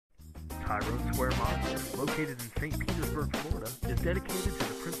Tyrone Mazda, located in St. Petersburg, Florida, is dedicated to the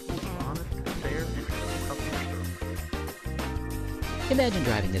principles of honest, fair, and true customer service. Imagine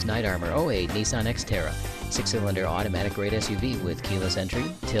driving this Night Armor '08 Nissan Xterra. 6-cylinder automatic grade SUV with keyless entry,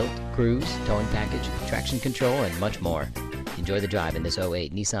 tilt, cruise, towing package, traction control, and much more. Enjoy the drive in this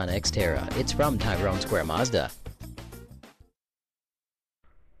 '08 Nissan Xterra. It's from Tyrone Mazda.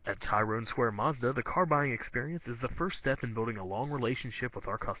 At Tyrone Mazda, the car buying experience is the first step in building a long relationship with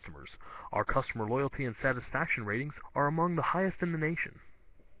our customers. Our customer loyalty and satisfaction ratings are among the highest in the nation.